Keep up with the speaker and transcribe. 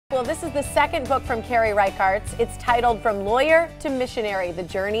Well, this is the second book from Carrie Reichardt's. It's titled From Lawyer to Missionary, The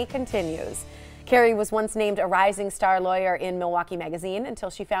Journey Continues. Carrie was once named a rising star lawyer in Milwaukee Magazine until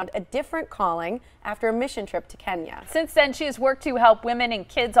she found a different calling after a mission trip to Kenya. Since then, she has worked to help women and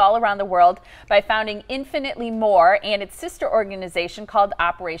kids all around the world by founding Infinitely More and its sister organization called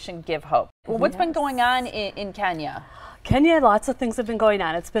Operation Give Hope. Well, what's been going on in Kenya? Kenya, lots of things have been going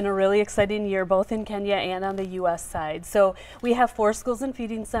on. It's been a really exciting year, both in Kenya and on the U.S. side. So we have 4 schools and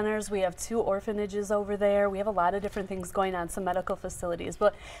feeding centers. We have 2 orphanages over there. We have a lot of different things going on, some medical facilities.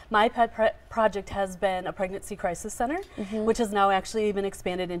 But my pet project has been a pregnancy crisis center, which has now actually been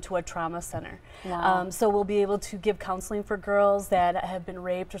expanded into a trauma center. Wow. So we'll be able to give counseling for girls that have been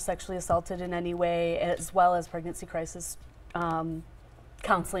raped or sexually assaulted in any way, as well as pregnancy crisis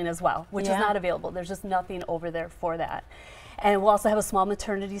counseling as well, which is not available. There's just nothing over there for that. And we'll also have a small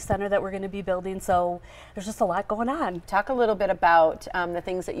maternity center that we're going to be building, so there's just a lot going on. Talk a little bit about the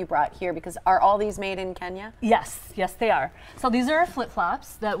things that you brought here, because are all these made in Kenya? Yes, yes they are. So these are our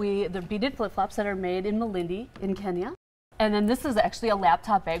flip-flops, the beaded flip-flops that are made in Malindi in Kenya. And then this is actually a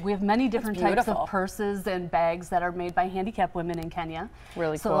laptop bag. We have many different types of purses and bags that are made by handicapped women in Kenya.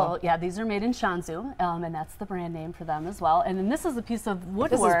 Really cool. So yeah, these are made in Shanzu, and that's the brand name for them as well. And then this is a piece of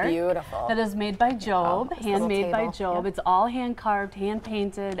woodwork. This is beautiful. That is made by Job, handmade by Job. It's all hand carved, hand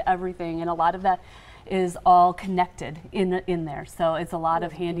painted, everything, and a lot of that is all connected in there. So it's a lot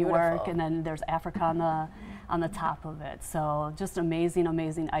of handiwork, and then there's Africa on the top of it. So just amazing,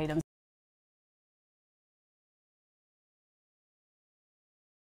 amazing items.